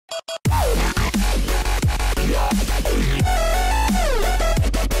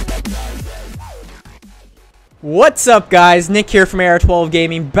What's up, guys? Nick here from AR12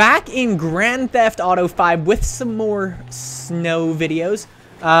 Gaming, back in Grand Theft Auto 5 with some more snow videos.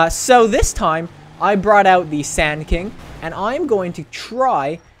 So this time, I brought out the Sand King, and I'm going to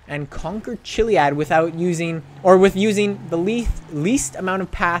try and conquer Chiliad without using, or with using the least amount of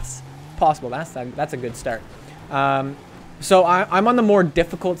paths possible. That's a good start. So I'm on the more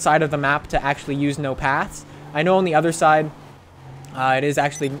difficult side of the map to actually use no paths. I know on the other side, it is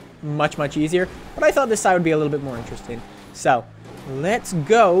actually much easier, but I thought this side would be a little bit more interesting. So, let's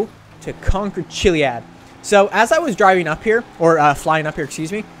go to conquer Chiliad. So, as I was driving up here, or flying up here,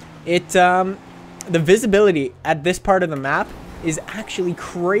 excuse me, the visibility at this part of the map is actually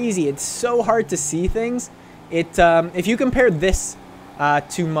crazy. It's so hard to see things. If you compare this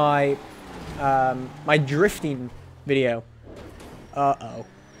to my my drifting video,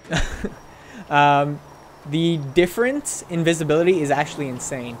 the difference in visibility is actually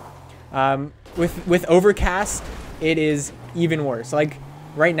insane. With overcast, it is even worse. Like,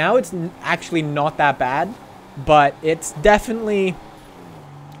 right now, it's actually not that bad, but it's definitely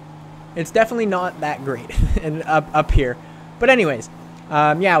not that great and up here. But anyways,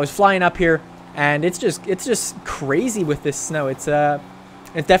 yeah, I was flying up here, and it's just crazy with this snow. It's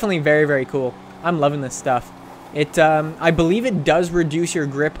definitely very cool. I'm loving this stuff. I believe it does reduce your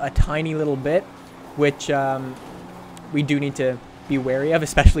grip a tiny little bit, which we do need to be wary of,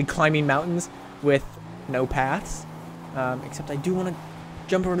 especially climbing mountains with no paths. Except I do want to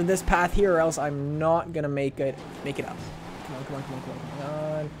jump over to this path here, or else I'm not gonna make it up. Come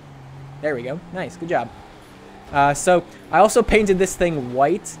on. There we go. Nice, good job. So I also painted this thing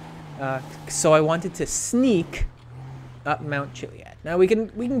white, so I wanted to sneak up Mount Chiliad. Now we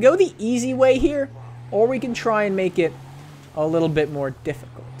can go the easy way here, or we can try and make it a little bit more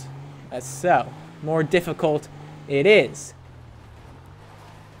difficult. So. More difficult it is.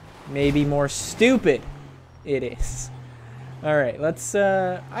 Maybe more stupid it is. Alright, let's,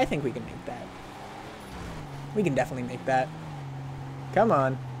 I think we can make that. We can definitely make that. Come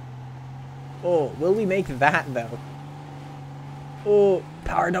on. Oh, will we make that, though? Oh,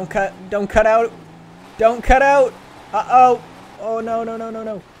 power, don't cut out. Don't cut out. Uh-oh. Oh,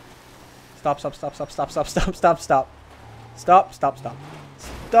 no. Stop.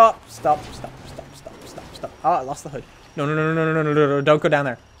 Oh, I lost the hood. No. Don't go down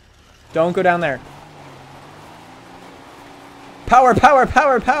there. Don't go down there. Power.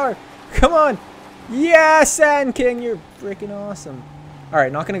 Come on. Yeah, Sand King, you're freaking awesome.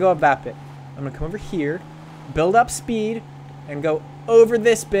 Alright, not going to go up that bit. I'm going to come over here, build up speed, and go over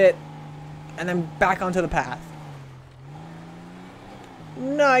this bit, and then back onto the path.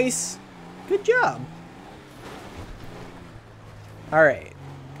 Nice. Good job. Alright.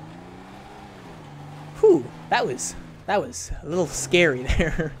 Whew, that was a little scary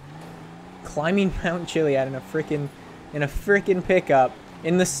there. Climbing Mount Chiliad in a frickin' pickup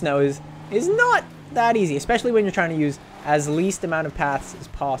in the snow is not that easy, especially when you're trying to use as least amount of paths as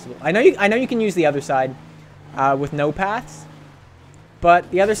possible. I know you can use the other side with no paths,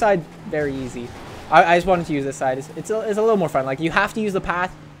 but the other side very easy. I just wanted to use this side. It's a little more fun. Like, you have to use the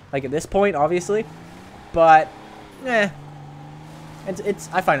path like at this point, obviously, but I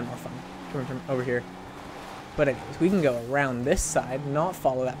find it more fun coming from over here. But anyways, we can go around this side, not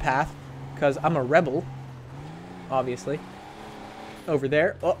follow that path, because I'm a rebel, obviously. Over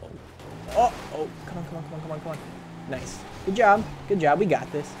there. Uh-oh. Come on. Nice. Good job, we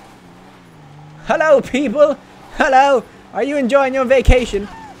got this. Hello, people! Hello! Are you enjoying your vacation?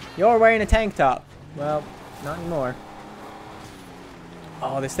 You're wearing a tank top. Well, not anymore.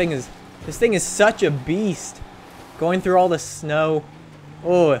 Oh, this thing is such a beast. Going through all the snow.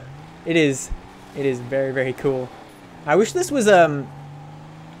 Oh, it is very cool. I wish this was a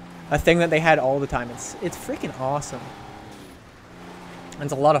thing that they had all the time. It's freaking awesome. And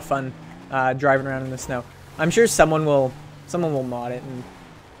it's a lot of fun driving around in the snow. I'm sure someone will mod it and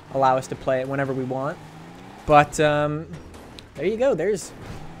allow us to play it whenever we want. But there you go. There's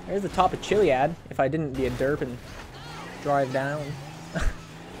the top of Chiliad. If I didn't be a derp and drive down, I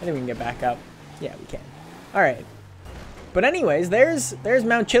think we can get back up. Yeah, we can. All right. But anyways, there's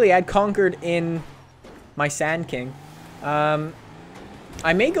Mount Chiliad conquered in my Sand King.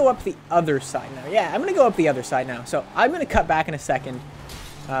 I may go up the other side now. Yeah, I'm going to go up the other side now. So I'm going to cut back in a second.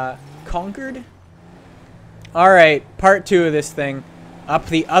 Conquered? Alright, part 2 of this thing. Up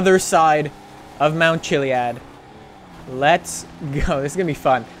the other side of Mount Chiliad. Let's go. This is going to be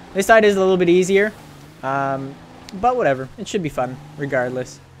fun. This side is a little bit easier. But whatever. It should be fun,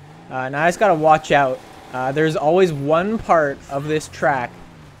 regardless. Now I just got to watch out. There's always one part of this track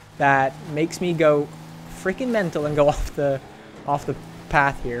that makes me go freaking mental and go off the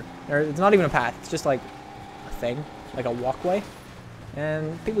path here. Or it's not even a path. It's just like a thing, like a walkway,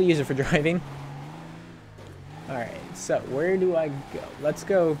 and people use it for driving. Alright, so where do I go? Let's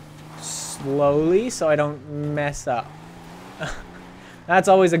go slowly so I don't mess up. That's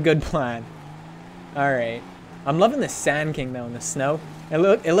always a good plan. Alright. I'm loving the Sand King though in the snow. It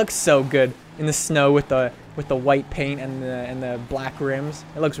looks so good in the snow with the white paint and the black rims.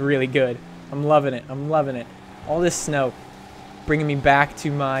 It looks really good. I'm loving it. I'm loving it. All this snow bringing me back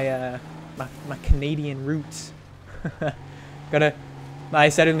to my my Canadian roots. I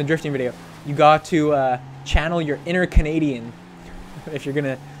said it in the drifting video. You got to channel your inner Canadian if you're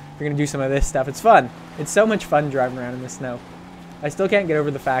gonna do some of this stuff. It's fun. It's so much fun driving around in the snow. I still can't get over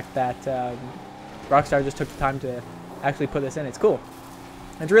the fact that Rockstar just took the time to actually put this in. It's cool.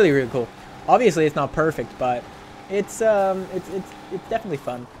 It's really, really cool. Obviously, it's not perfect, but it's definitely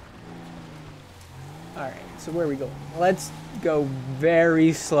fun. All right, so where are we going? Let's go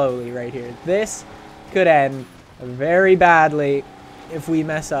very slowly right here. This could end very badly if we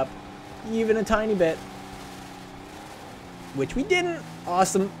mess up even a tiny bit, which we didn't.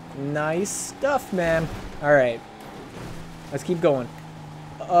 Awesome. Nice stuff, man. All right. Let's keep going.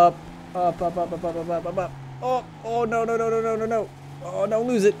 Up, up, up, up, up, up, up, up, up. Oh, oh, no, no, no, no, no, no, no. Oh, don't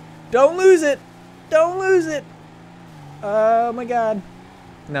lose it. Don't lose it. Don't lose it. Oh, my God.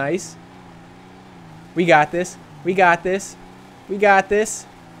 Nice. We got this. We got this. We got this.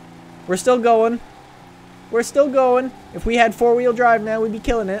 We're still going. We're still going. If we had four-wheel drive now, we'd be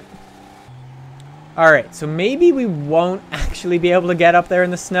killing it. Alright, so maybe we won't actually be able to get up there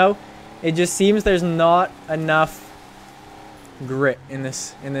in the snow. It just seems there's not enough grit in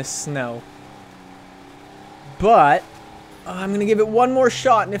this snow. But I'm gonna give it one more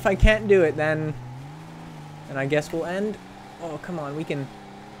shot, and if I can't do it, then I guess we'll end. Oh, come on, we can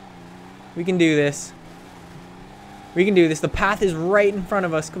do this. We can do this. The path is right in front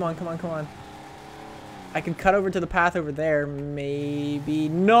of us. Come on, come on, come on. I can cut over to the path over there. Maybe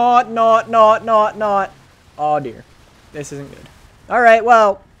not. Oh, dear. This isn't good. All right,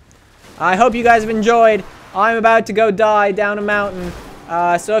 well, I hope you guys have enjoyed. I'm about to go die down a mountain.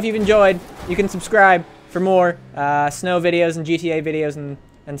 So if you've enjoyed, you can subscribe for more snow videos and GTA videos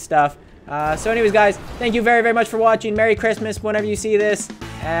and stuff. So anyways, guys, thank you very, very much for watching. Merry Christmas whenever you see this.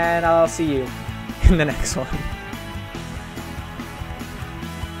 And I'll see you in the next one.